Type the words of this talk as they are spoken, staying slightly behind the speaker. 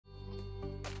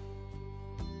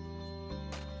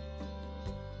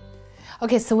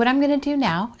Okay, so what I'm going to do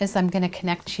now is I'm going to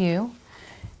connect you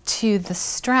to the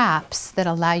straps that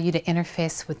allow you to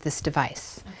interface with this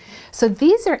device. Okay. So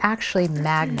these are actually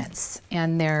magnets,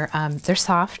 and they're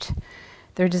soft.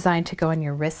 They're designed to go on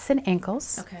your wrists and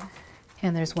ankles. Okay.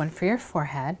 And there's one for your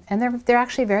forehead, and they're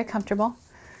actually very comfortable.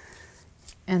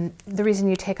 And the reason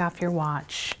you take off your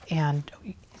watch and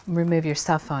remove your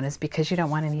cell phone is because you don't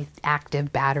want any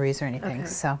active batteries or anything. Okay.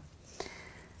 So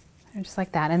they're just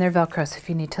like that, and they're Velcro, so if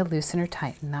you need to loosen or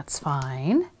tighten, that's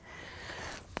fine.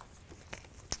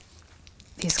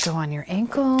 These go on your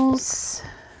ankles.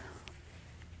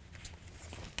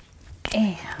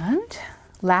 And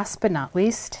last but not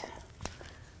least,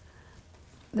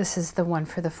 this is the one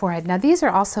for the forehead. Now these are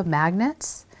also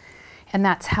magnets, and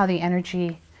that's how the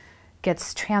energy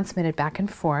gets transmitted back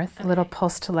and forth, okay. Little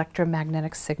pulsed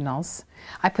electromagnetic signals.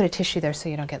 I put a tissue there so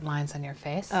you don't get lines on your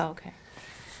face. Oh, okay.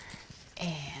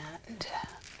 And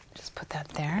just put that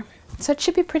there. So it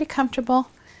should be pretty comfortable.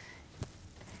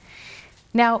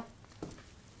 Now,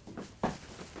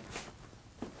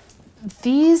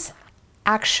 these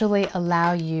actually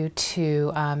allow you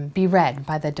to be read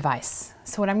by the device.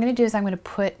 So what I'm going to do is I'm going to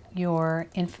put your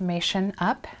information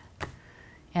up,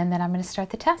 and then I'm going to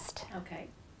start the test. Okay.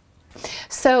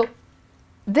 So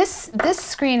this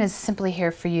screen is simply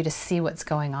here for you to see what's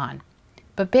going on.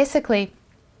 But basically,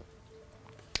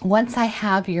 once I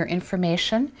have your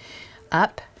information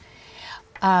up,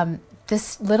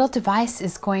 this little device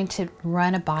is going to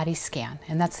run a body scan,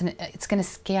 and it's going to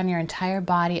scan your entire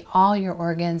body, all your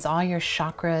organs, all your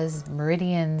chakras,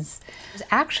 meridians. There's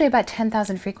actually about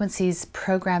 10,000 frequencies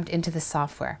programmed into the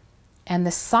software. And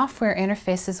the software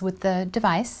interfaces with the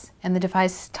device, and the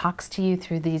device talks to you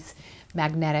through these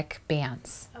magnetic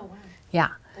bands. Oh, wow. Yeah.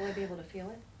 Will I be able to feel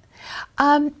it?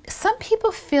 Some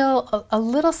people feel a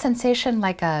little sensation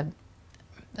like a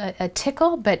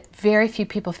tickle, but very few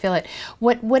people feel it.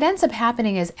 What ends up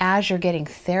happening is as you're getting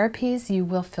therapies, you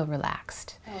will feel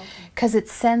relaxed. Oh, okay. Because it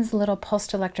sends little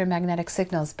pulsed electromagnetic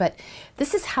signals. But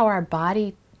this is how our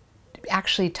body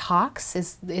actually talks,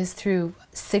 is through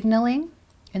signaling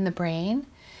in the brain.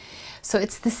 So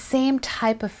it's the same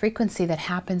type of frequency that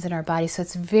happens in our body, so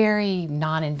it's very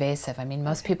non-invasive. I mean,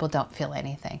 most people don't feel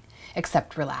anything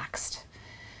except relaxed.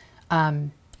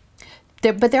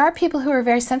 But there are people who are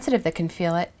very sensitive that can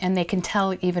feel it, and they can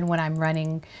tell even when I'm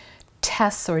running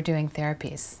tests or doing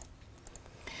therapies.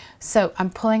 So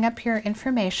I'm pulling up your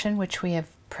information, which we have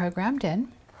programmed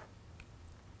in.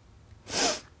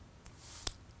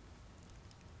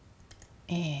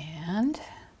 And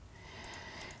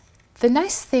the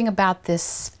nice thing about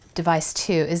this device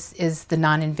too is the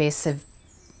non-invasive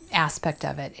aspect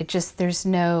of it. There's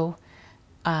no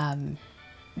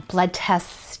blood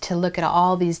tests to look at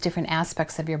all these different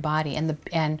aspects of your body.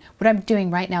 And what I'm doing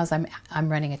right now is I'm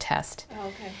running a test. Oh,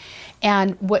 okay.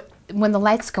 And when the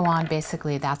lights go on,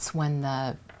 basically that's when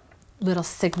the little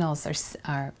signals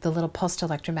are the little pulsed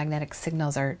electromagnetic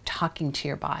signals are talking to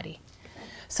your body.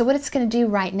 So what it's going to do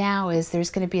right now is there's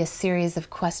going to be a series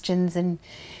of questions and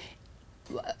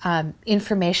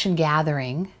information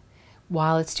gathering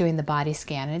while it's doing the body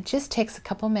scan. And it just takes a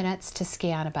couple minutes to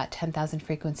scan about 10,000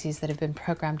 frequencies that have been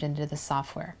programmed into the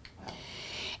software. Wow.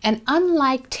 And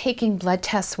unlike taking blood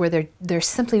tests where they're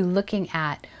simply looking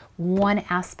at one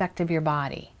aspect of your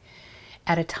body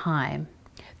at a time,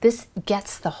 this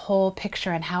gets the whole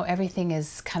picture and how everything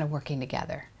is kind of working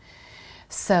together.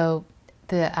 So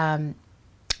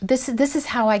this is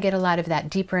how I get a lot of that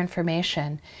deeper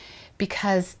information,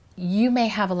 because you may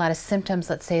have a lot of symptoms,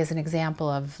 let's say as an example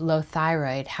of low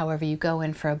thyroid. However, you go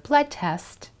in for a blood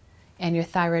test and your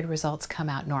thyroid results come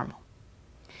out normal.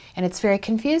 And it's very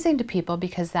confusing to people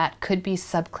because that could be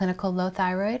subclinical low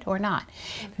thyroid or not.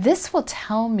 Okay. This will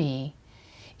tell me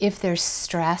if there's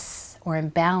stress or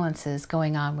imbalances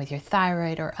going on with your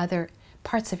thyroid or other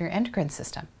parts of your endocrine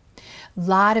system. A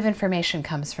lot of information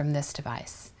comes from this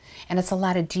device, and it's a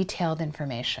lot of detailed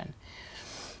information.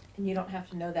 And you don't have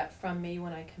to know that from me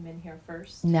when I come in here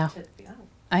first? No.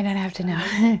 I don't have to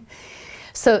know.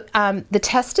 So the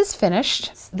test is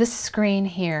finished. This screen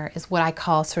here is what I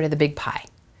call sort of the big pie.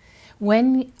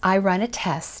 When I run a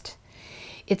test,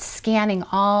 it's scanning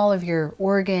all of your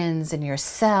organs and your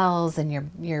cells and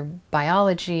your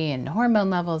biology and hormone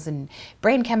levels and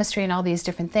brain chemistry and all these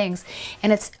different things.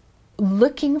 And it's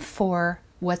looking for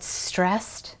what's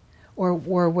stressed or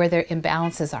where their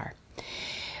imbalances are.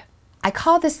 I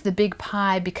call this the big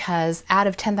pie because out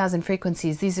of 10,000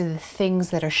 frequencies, these are the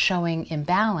things that are showing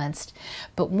imbalanced.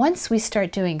 But once we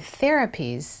start doing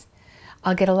therapies,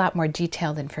 I'll get a lot more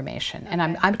detailed information. Okay.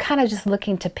 And I'm kind of just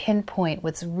looking to pinpoint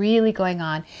what's really going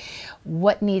on,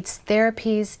 what needs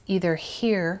therapies either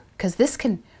here, because this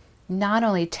can not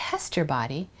only test your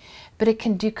body, but it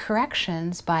can do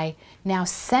corrections by now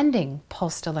sending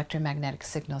pulsed electromagnetic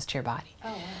signals to your body. Oh,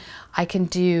 wow. I can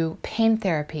do pain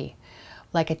therapy,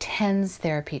 like a TENS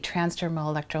therapy, transdermal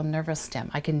electrical nervous stim.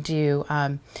 I can do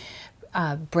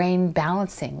brain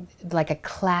balancing, like a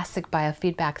classic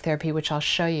biofeedback therapy, which I'll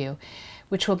show you,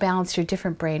 which will balance your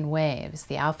different brain waves,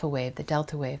 the alpha wave, the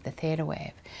delta wave, the theta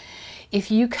wave. If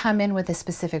you come in with a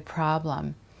specific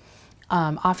problem,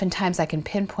 oftentimes I can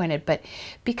pinpoint it, but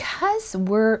because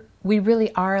we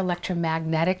really are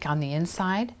electromagnetic on the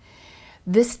inside,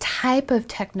 this type of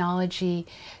technology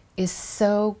is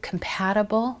so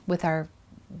compatible with our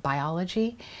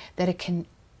biology that it can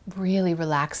really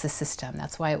relax the system.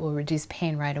 That's why it will reduce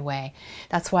pain right away.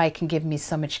 That's why it can give me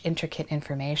so much intricate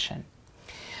information.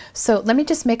 So let me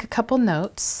just make a couple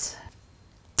notes.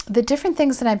 The different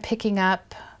things that I'm picking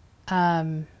up,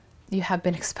 you have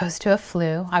been exposed to a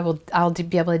flu. I'll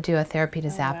be able to do a therapy to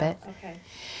zap it. Okay.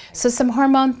 So some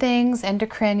hormone things,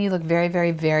 endocrine, you look very,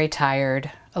 very, very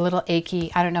tired, a little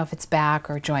achy. I don't know if it's back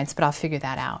or joints, but I'll figure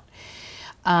that out.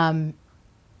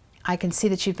 I can see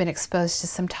that you've been exposed to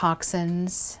some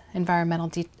toxins,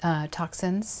 environmental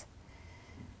toxins.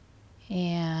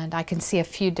 And I can see a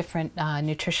few different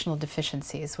nutritional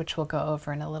deficiencies, which we'll go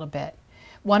over in a little bit.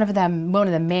 One of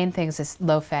the main things is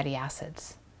low fatty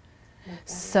acids.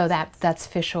 So that's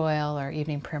fish oil or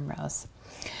evening primrose.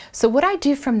 So what I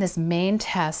do from this main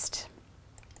test,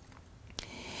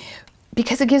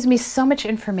 because it gives me so much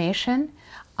information,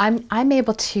 I'm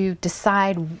able to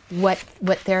decide what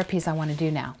therapies I want to do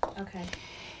now. Okay.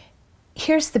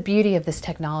 Here's the beauty of this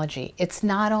technology. It's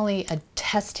not only a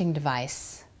testing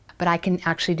device, but I can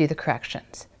actually do the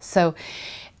corrections. So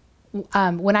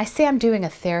when I say I'm doing a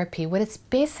therapy, what it's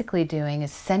basically doing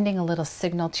is sending a little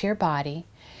signal to your body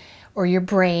or your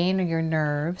brain or your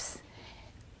nerves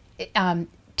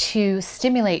to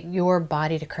stimulate your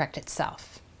body to correct itself.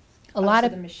 So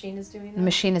the machine is doing that? The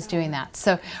machine is doing that.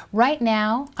 So right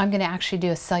now, I'm going to actually do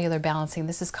a cellular balancing.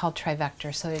 This is called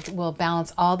Trivector. So it will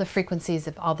balance all the frequencies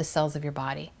of all the cells of your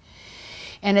body.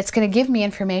 And it's going to give me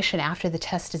information after the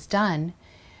test is done,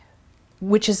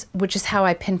 which is how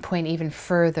I pinpoint even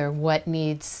further what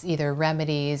needs either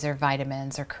remedies or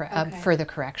vitamins or further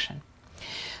correction.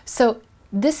 So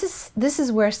this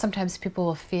is where sometimes people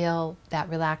will feel that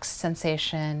relaxed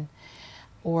sensation,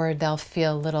 or they'll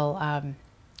feel a little...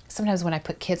 sometimes when I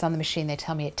put kids on the machine, they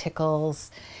tell me it tickles.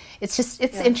 It's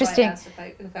interesting. That's why I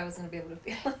asked if I was going to be able to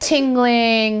feel it.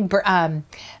 Tingling,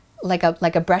 like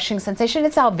a brushing sensation.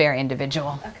 It's all very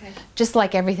individual. Okay. Just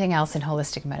like everything else in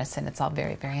holistic medicine, it's all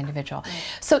very, very individual. Right.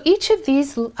 So each of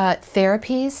these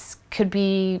therapies could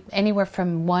be anywhere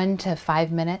from 1 to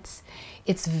 5 minutes.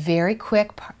 It's very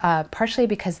quick, partially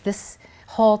because this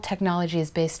whole technology is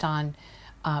based on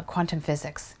quantum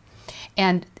physics.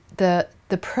 And the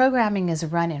programming is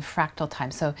run in fractal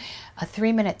time. So a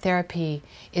 3-minute therapy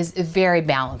is very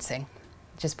balancing.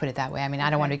 Just put it that way. I mean, I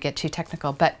don't want to get too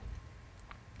technical, but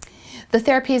the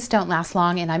therapies don't last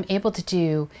long, and I'm able to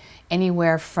do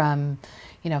anywhere from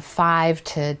 5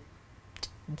 to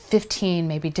 15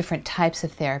 maybe different types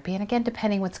of therapy. And again,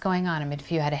 depending what's going on. I mean,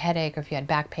 if you had a headache, or if you had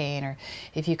back pain, or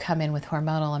if you come in with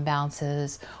hormonal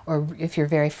imbalances, or if you're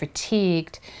very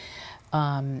fatigued,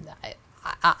 I'm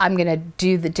going to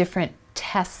do the different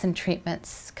tests and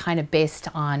treatments kind of based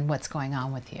on what's going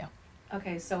on with you.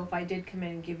 Okay, so if I did come in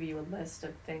and give you a list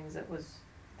of things that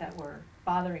were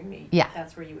bothering me, yeah,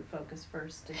 that's where you would focus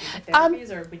first to do the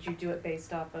therapies, or would you do it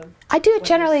based off of? I do it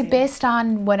generally based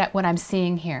on what I'm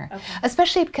seeing here, okay.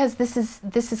 Especially because this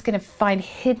is going to find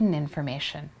hidden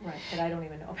information. Right, that I don't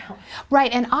even know about.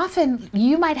 Right, and often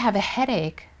you might have a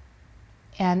headache,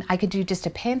 and I could do just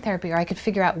a pain therapy, or I could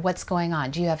figure out what's going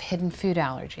on. Do you have hidden food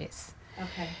allergies?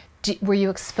 Okay. Were you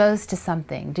exposed to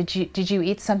something? Did you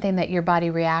eat something that your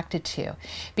body reacted to?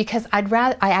 Because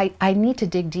I need to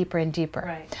dig deeper and deeper.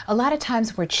 Right. A lot of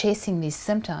times we're chasing these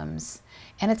symptoms,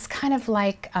 and it's kind of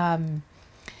like the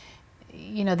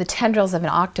tendrils of an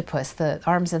octopus, the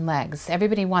arms and legs.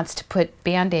 Everybody wants to put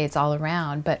Band-Aids all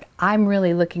around, but I'm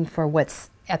really looking for what's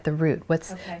at the root,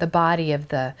 what's the body of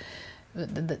the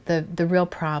real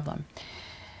problem.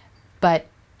 But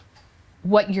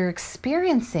what you're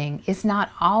experiencing is not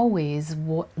always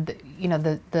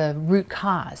the root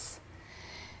cause.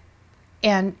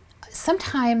 And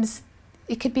sometimes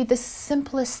it could be the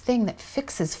simplest thing that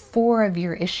fixes 4 of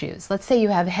your issues. Let's say you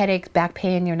have headache, back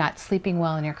pain, you're not sleeping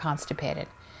well, and you're constipated.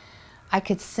 I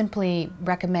could simply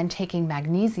recommend taking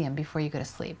magnesium before you go to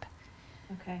sleep.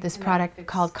 Okay. This product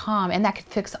called Calm, and that could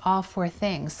fix all 4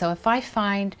 things. So if I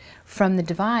find from the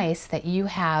device that you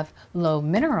have low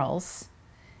minerals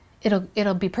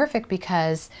it'll be perfect,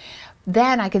 because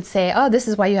then I could say, oh, this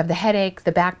is why you have the headache,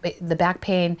 the back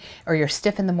pain, or you're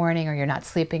stiff in the morning, or you're not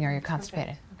sleeping, or you're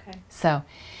constipated. Okay. So,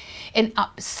 and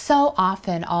so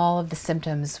often all of the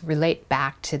symptoms relate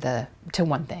back to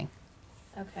one thing.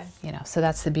 Okay. You know, so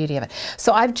that's the beauty of it.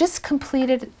 So I've just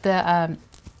completed the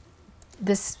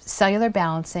this cellular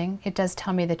balancing. It does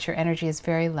tell me that your energy is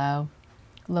very low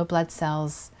blood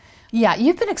cells. Yeah,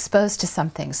 you've been exposed to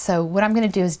something. So what I'm going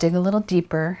to do is dig a little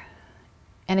deeper.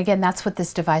 And again, that's what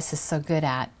this device is so good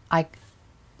at.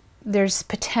 There's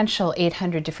potential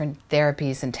 800 different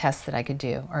therapies and tests that I could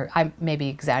do, or I may be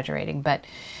exaggerating, but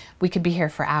we could be here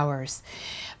for hours.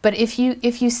 But if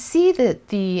you see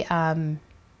the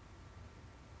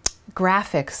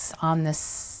graphics on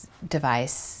this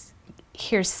device,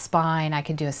 here's spine. I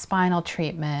can do a spinal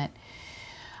treatment.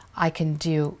 I can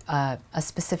do a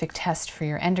specific test for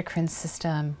your endocrine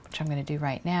system, which I'm going to do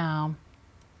right now.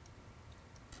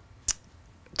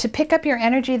 To pick up your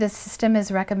energy, the system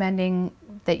is recommending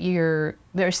that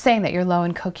they're saying that you're low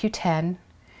in CoQ10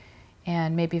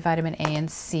 and maybe vitamin A and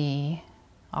C,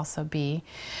 also B.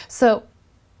 So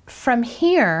from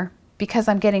here, because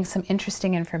I'm getting some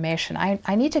interesting information,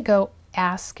 I need to go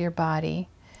ask your body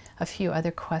a few other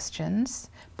questions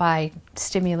by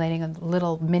stimulating a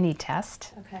little mini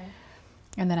test. Okay.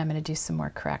 And then I'm going to do some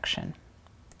more correction.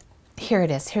 Here it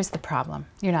is. Here's the problem.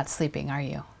 You're not sleeping, are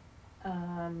you?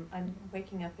 I'm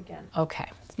waking up again. Okay.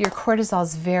 Your cortisol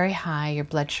is very high. Your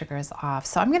blood sugar is off.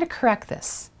 So I'm going to correct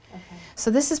this. Okay. So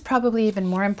this is probably even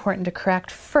more important to correct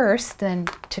first than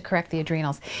to correct the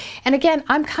adrenals. And again,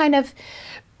 I'm kind of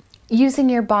using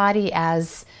your body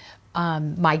as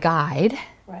my guide.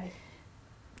 Right.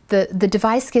 The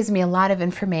device gives me a lot of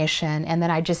information, and then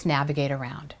I just navigate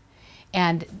around.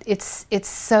 And it's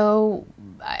so,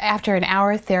 after an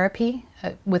hour therapy,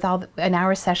 with an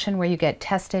hour session where you get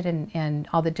tested and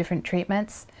all the different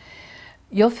treatments,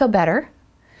 you'll feel better.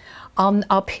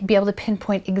 I'll be able to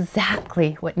pinpoint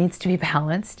exactly what needs to be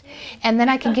balanced, and then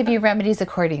I can give you remedies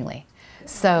accordingly.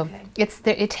 So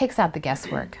Okay. it takes out the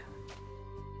guesswork.